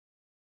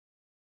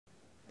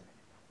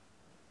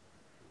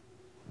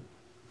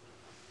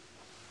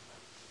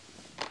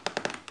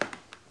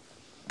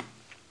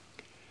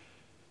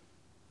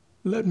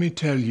Let me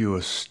tell you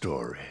a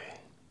story.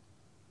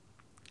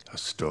 A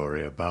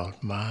story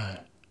about my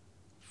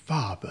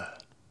father,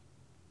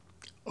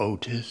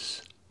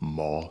 Otis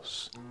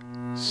Moss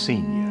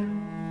Sr.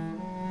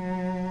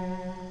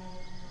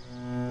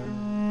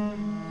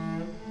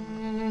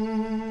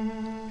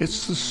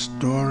 It's the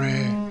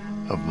story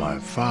of my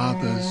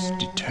father's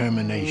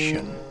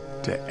determination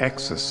to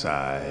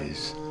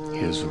exercise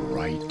his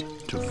right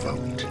to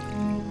vote.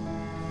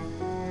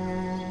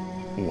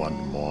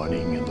 One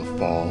morning in the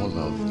fall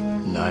of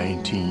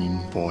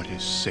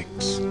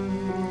 1946,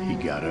 he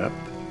got up,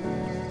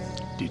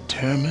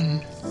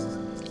 determined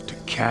to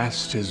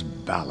cast his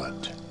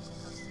ballot.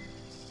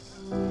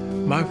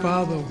 My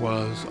father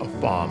was a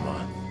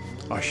farmer,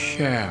 a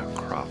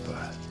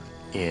sharecropper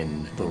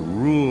in the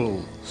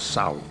rural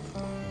South.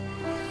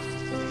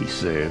 He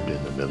served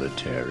in the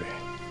military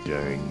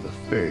during the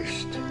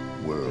First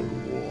World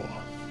War.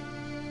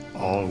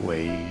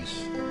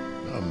 Always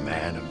a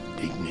man of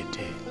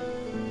dignity,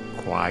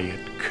 quiet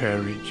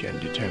courage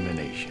and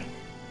determination.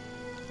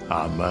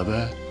 Our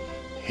mother,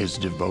 his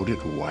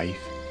devoted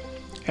wife,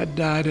 had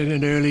died at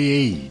an early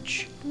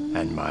age,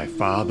 and my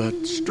father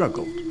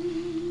struggled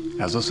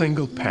as a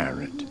single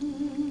parent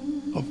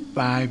of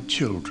 5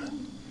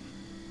 children.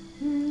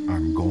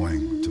 I'm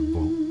going to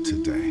vote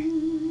today.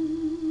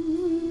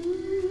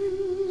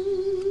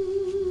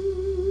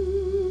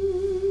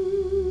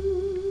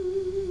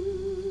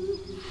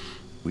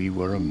 We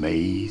were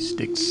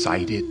amazed,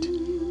 excited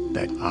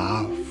that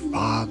our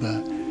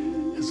father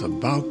is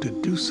about to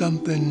do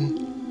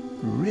something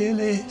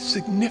really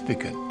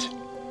significant.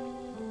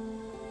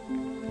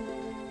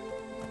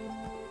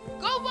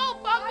 Go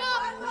vote,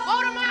 Papa!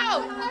 Vote him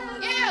out!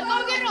 Yeah,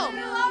 go get him!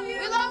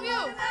 We love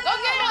you! Go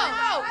get him!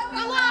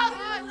 Good luck!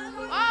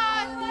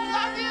 Bye!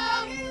 Love you!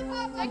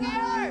 Take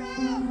care!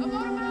 Go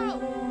vote him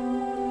out!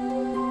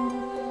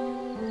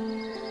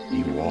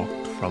 He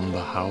walked from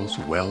the house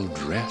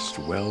well-dressed,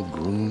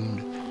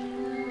 well-groomed,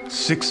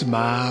 6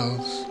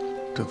 miles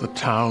to the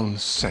town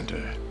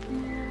center.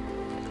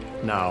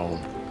 Now,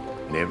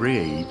 in every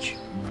age,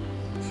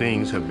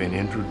 things have been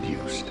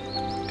introduced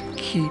to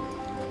keep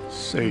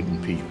certain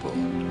people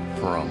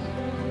from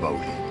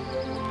voting,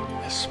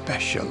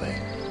 especially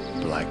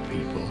black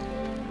people.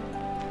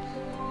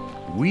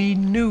 We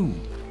knew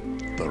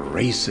the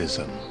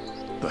racism,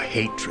 the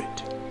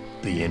hatred,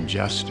 the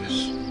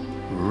injustice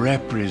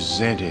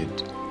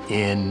represented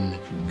in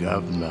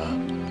Governor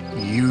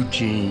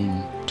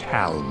Eugene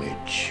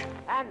Talmadge.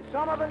 And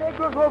some of the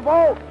Negroes will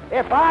vote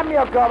if I'm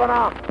your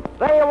governor.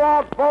 They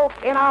won't vote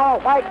in our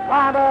white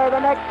primary the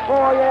next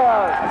 4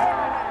 years.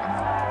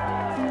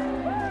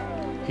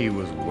 He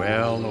was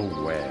well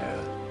aware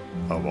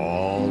of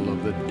all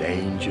of the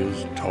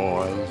dangers,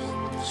 toils,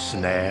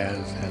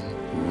 snares, and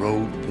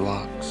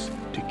roadblocks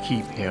to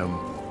keep him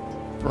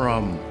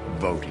from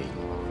voting.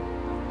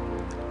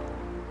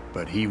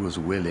 But he was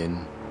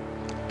willing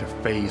to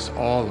face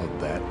all of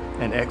that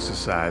and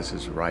exercise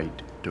his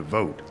right to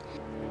vote.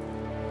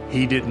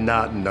 He did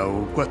not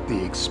know what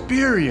the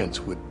experience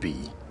would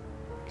be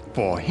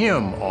for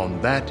him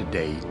on that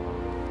day,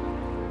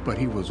 but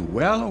he was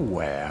well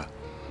aware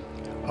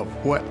of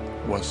what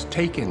was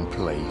taking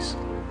place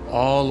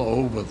all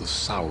over the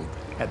South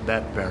at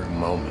that very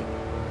moment.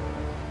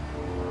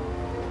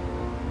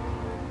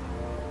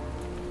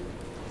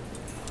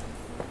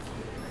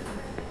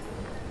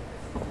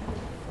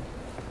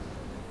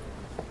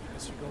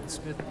 Mr.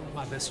 Goldsmith,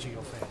 my best to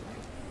your family.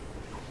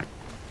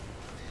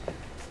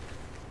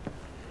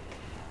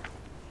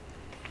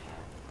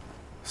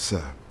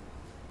 Sir,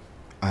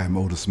 I am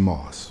Otis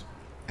Moss,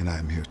 and I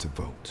am here to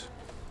vote.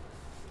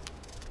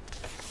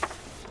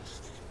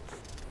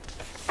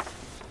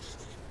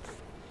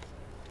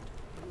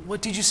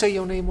 What did you say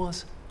your name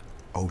was?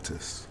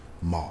 Otis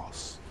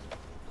Moss.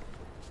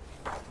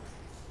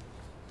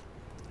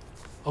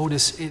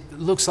 Otis, it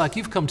looks like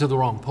you've come to the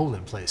wrong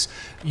polling place.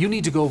 You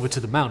need to go over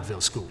to the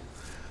Mountville School.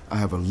 I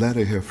have a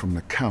letter here from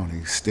the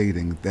county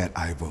stating that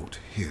I vote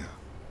here.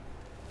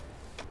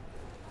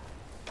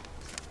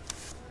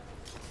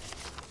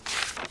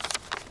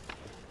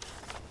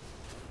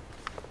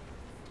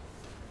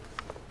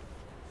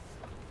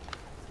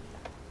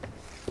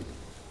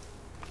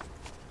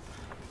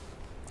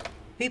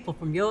 People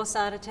from your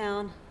side of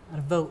town are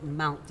to vote in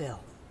Mountville.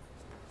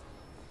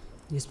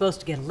 You're supposed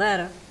to get a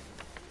letter,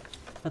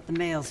 but the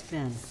mail's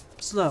been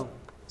slow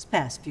this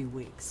past few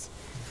weeks.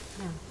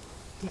 Now,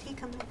 did he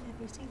come in? Have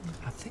you seen him?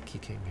 I think he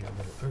came here a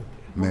little earlier.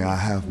 May I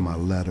have my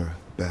letter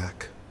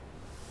back?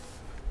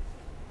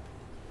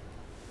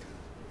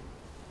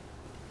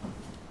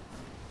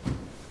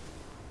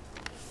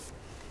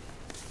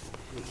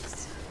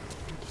 Please.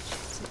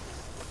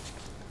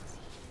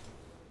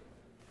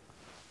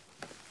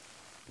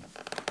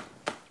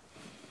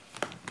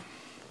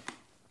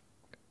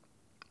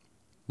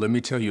 Let me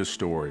tell you a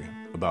story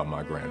about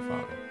my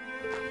grandfather.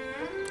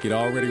 He'd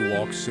already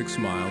walked 6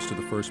 miles to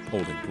the first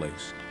polling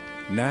place.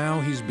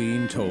 Now he's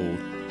being told,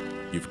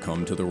 you've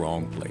come to the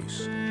wrong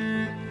place.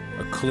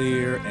 A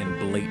clear and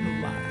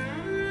blatant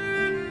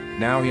lie.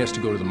 Now he has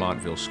to go to the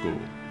Montville School.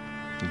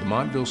 The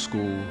Montville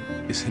School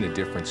is in a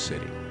different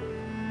city.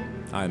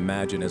 I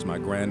imagine as my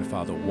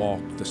grandfather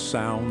walked, the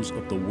sounds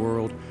of the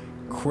world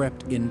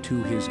crept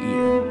into his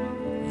ear.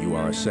 You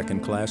are a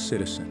second-class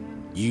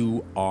citizen.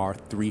 You are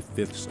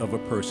 3/5 of a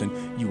person.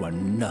 You are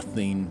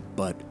nothing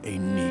but a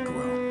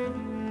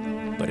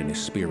Negro. But in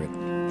his spirit,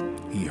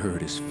 he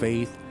heard his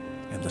faith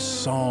and the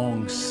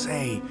song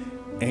say,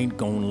 "Ain't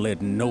gonna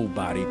let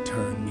nobody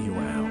turn me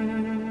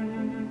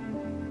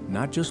around."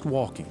 Not just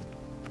walking,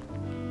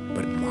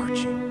 but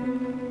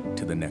marching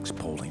to the next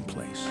polling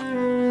place.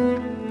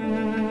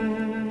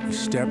 He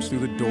steps through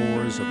the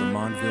doors of the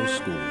Montville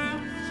School,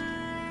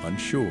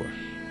 unsure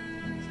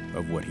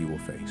of what he will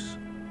face.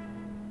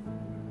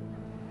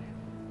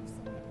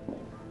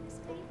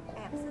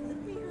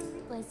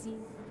 Bless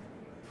you.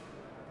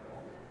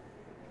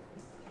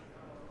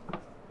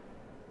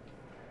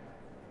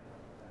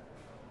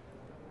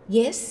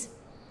 Yes?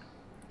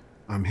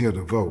 I'm here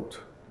to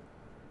vote.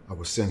 I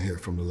was sent here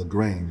from the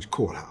LaGrange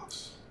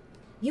courthouse.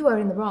 You are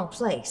in the wrong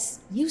place.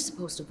 You're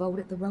supposed to vote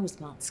at the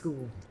Rosemont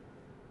School.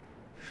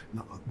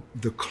 Now,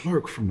 the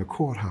clerk from the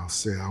courthouse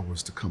said I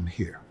was to come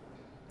here.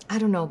 I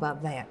don't know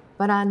about that,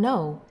 but I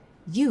know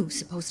you're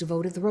supposed to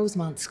vote at the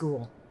Rosemont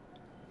School.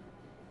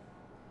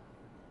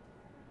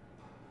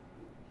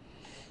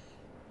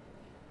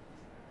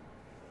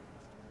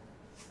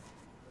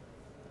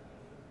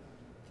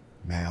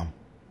 Ma'am.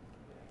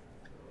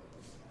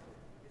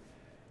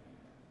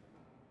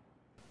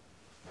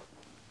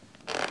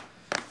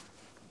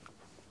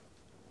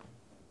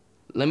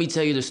 Let me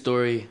tell you the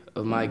story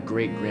of my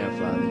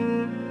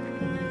great-grandfather.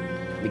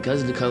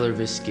 Because of the color of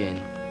his skin,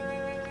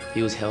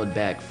 he was held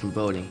back from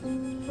voting.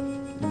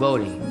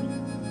 Voting,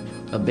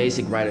 a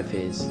basic right of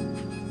his,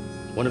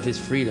 one of his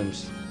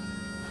freedoms.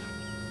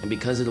 And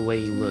because of the way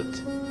he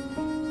looked,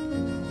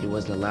 he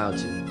wasn't allowed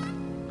to.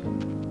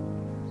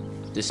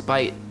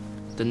 Despite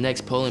the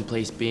next polling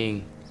place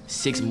being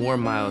 6 more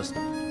miles,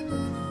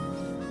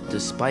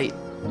 despite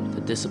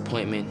the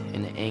disappointment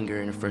and the anger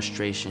and the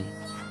frustration,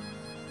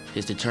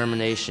 his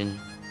determination,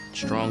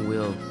 strong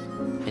will,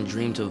 and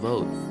dream to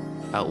vote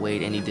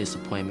outweighed any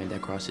disappointment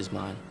that crossed his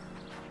mind.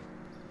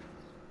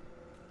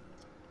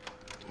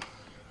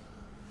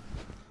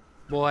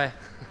 Boy,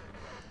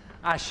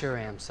 I sure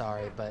am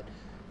sorry, but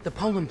the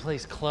polling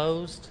place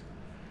closed.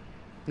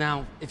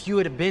 Now, if you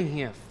would have been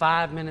here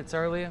 5 minutes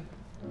earlier,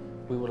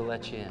 we would have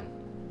let you in.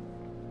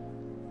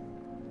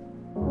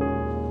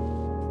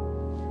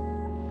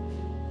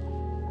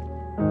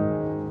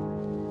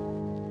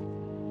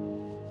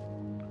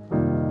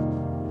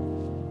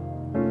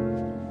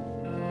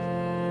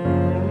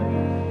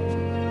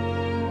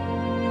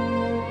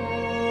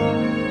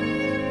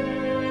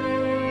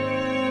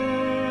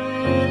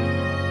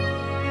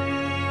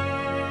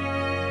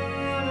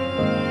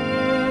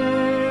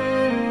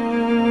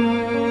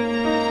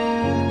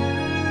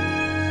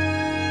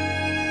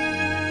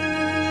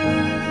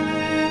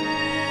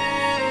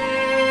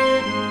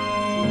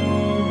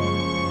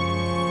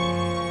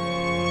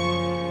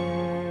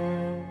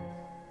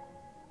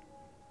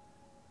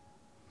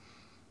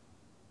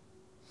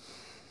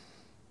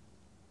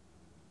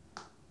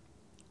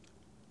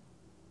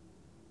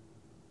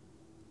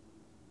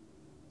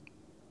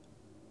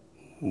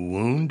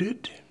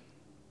 Wounded,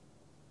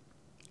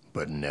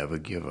 but never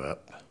give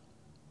up.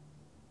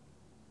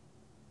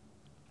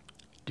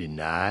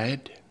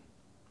 Denied,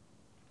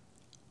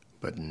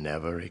 but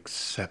never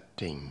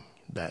accepting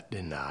that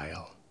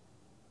denial.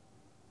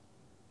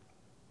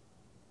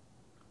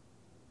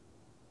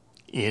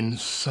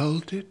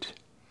 Insulted,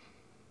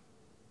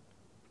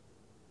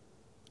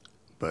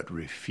 but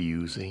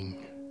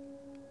refusing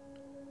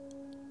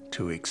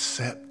to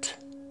accept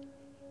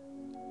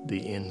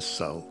the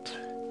insult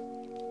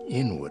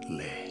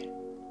inwardly,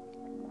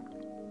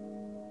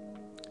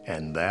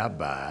 and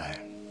thereby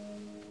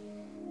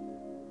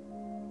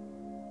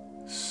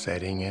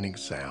setting an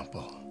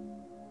example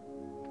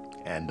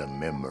and a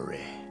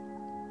memory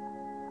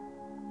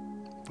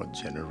for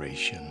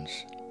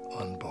generations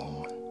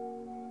unborn.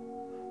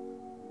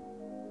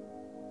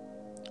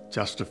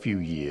 Just a few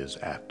years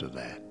after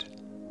that,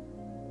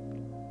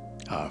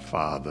 our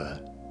father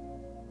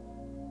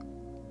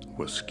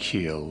was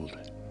killed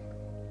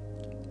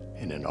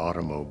in an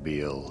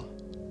automobile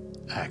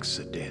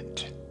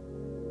accident.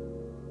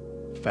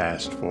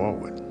 Fast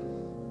forward,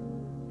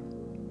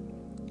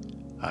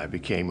 I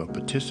became a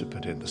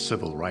participant in the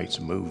civil rights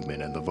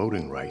movement and the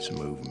voting rights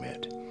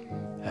movement,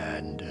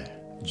 and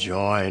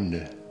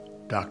joined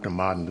Dr.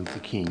 Martin Luther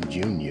King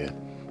Jr.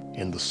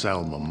 in the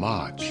Selma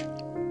March,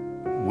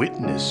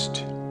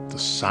 witnessed the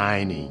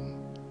signing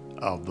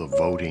of the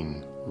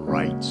Voting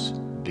Rights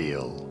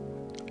Bill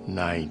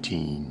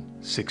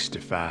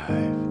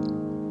 1965.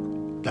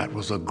 That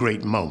was a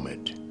great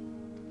moment.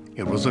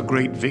 It was a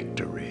great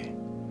victory.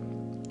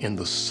 In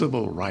the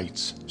civil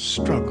rights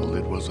struggle,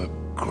 it was a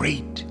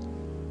great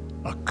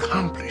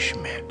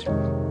accomplishment.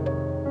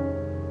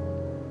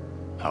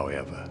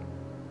 However,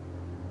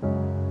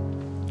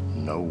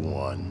 no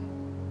one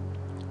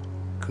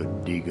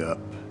dig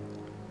up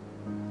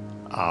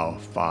our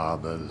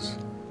father's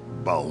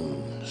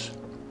bones.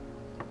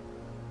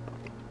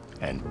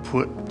 and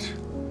put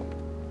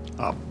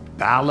a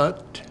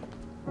ballot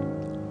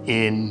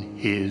in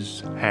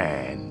his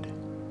hand.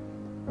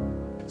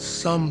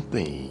 Some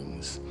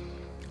things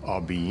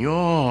are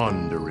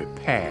beyond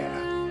repair.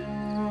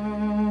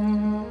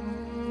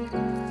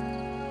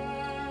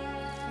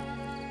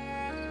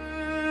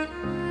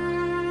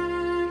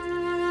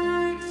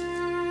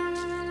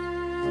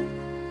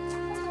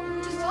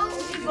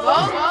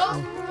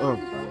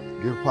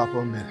 Give Papa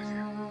a minute here.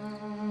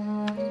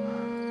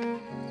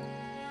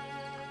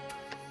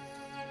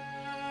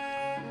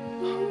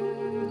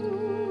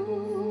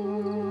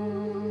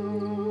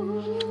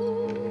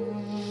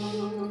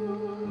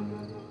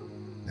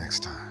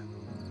 Next time.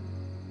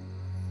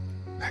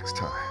 Next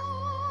time.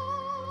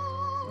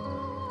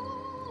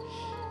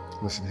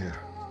 Listen here.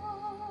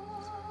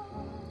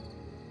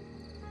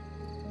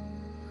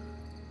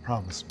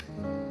 Promise me.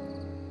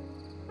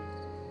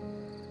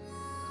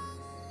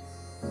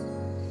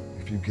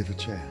 If you get a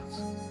chance,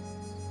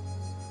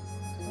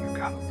 you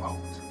gotta vote.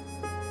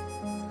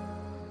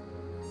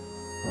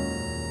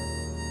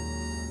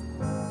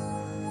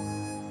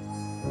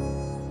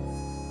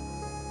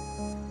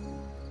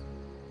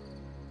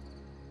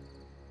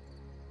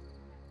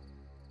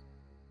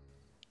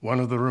 One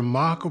of the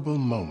remarkable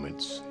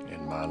moments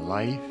in my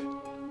life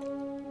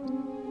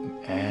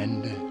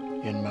and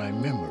in my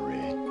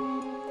memory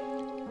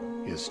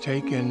is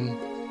taking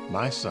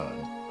my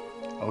son,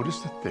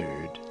 Otis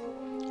III,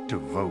 to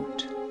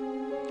vote.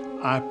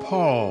 I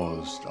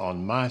paused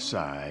on my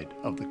side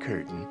of the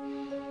curtain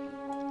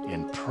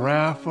in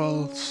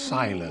prayerful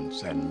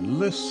silence and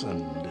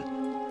listened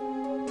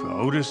to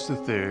Otis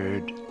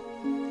III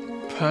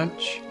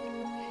punch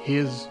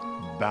his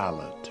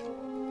ballot.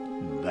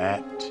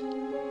 That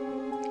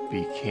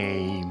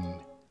became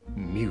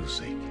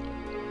music.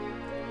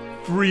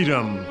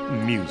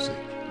 Freedom music.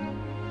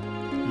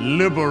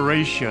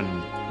 Liberation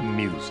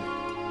music.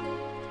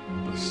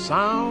 The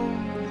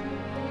sound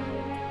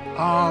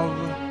of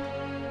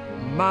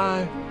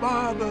my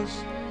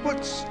father's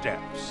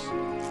footsteps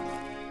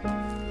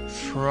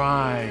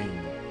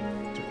trying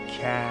to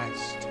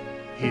cast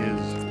his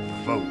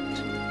vote.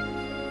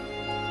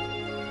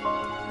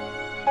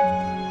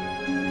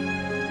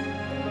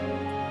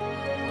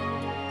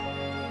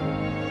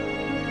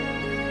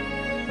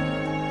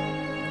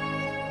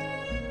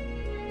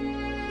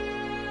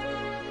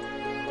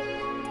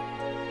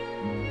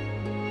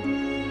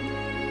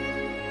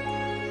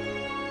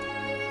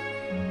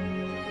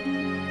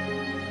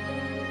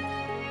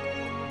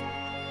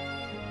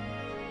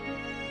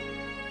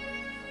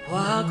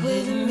 Walk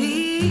with me.